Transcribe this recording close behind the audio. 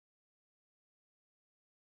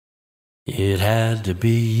It had to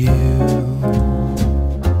be you.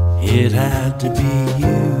 It had to be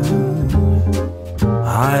you.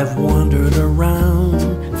 I've wandered around,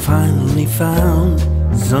 finally found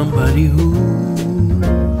somebody who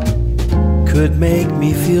could make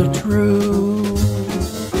me feel true,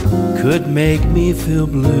 could make me feel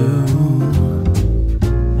blue,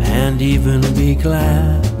 and even be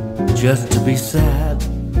glad just to be sad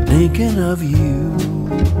thinking of you.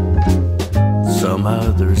 Some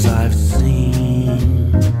others I've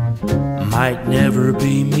seen might never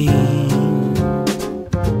be mean,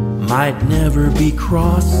 might never be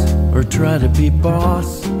cross or try to be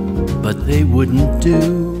boss, but they wouldn't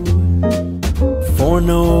do for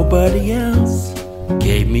nobody else.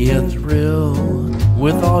 Gave me a thrill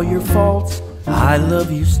with all your faults. I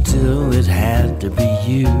love you still. It had to be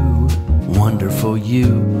you, wonderful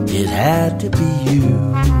you. It had to be you.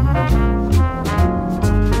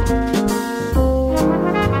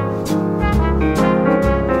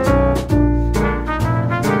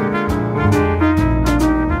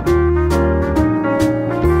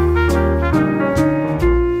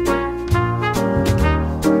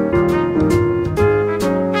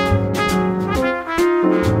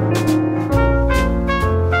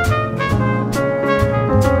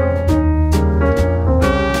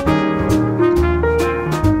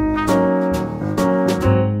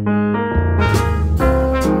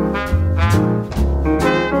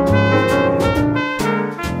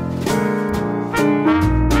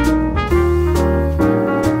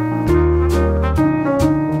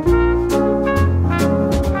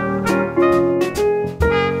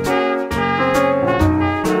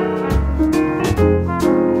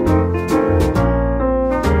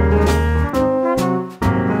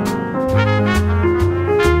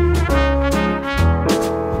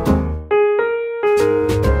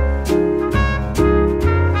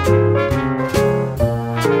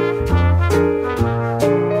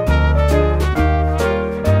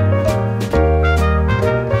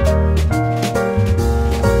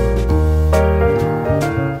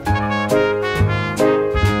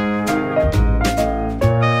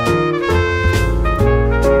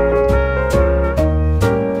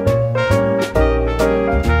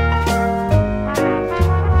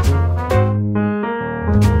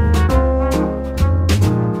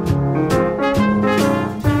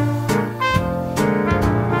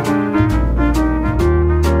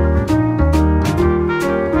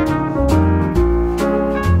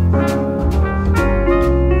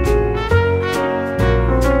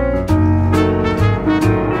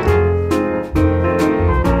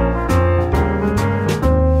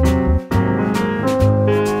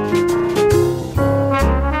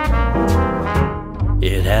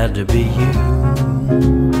 It had to be you.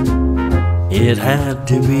 It had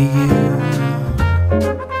to be you.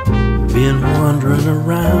 Been wandering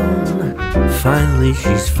around, finally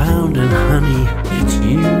she's found, and honey, it's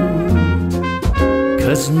you.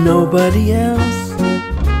 'Cause nobody else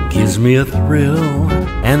gives me a thrill,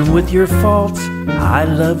 and with your faults, I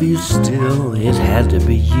love you still. It had to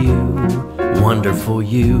be you, wonderful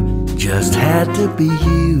you, just had to be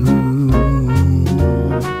you.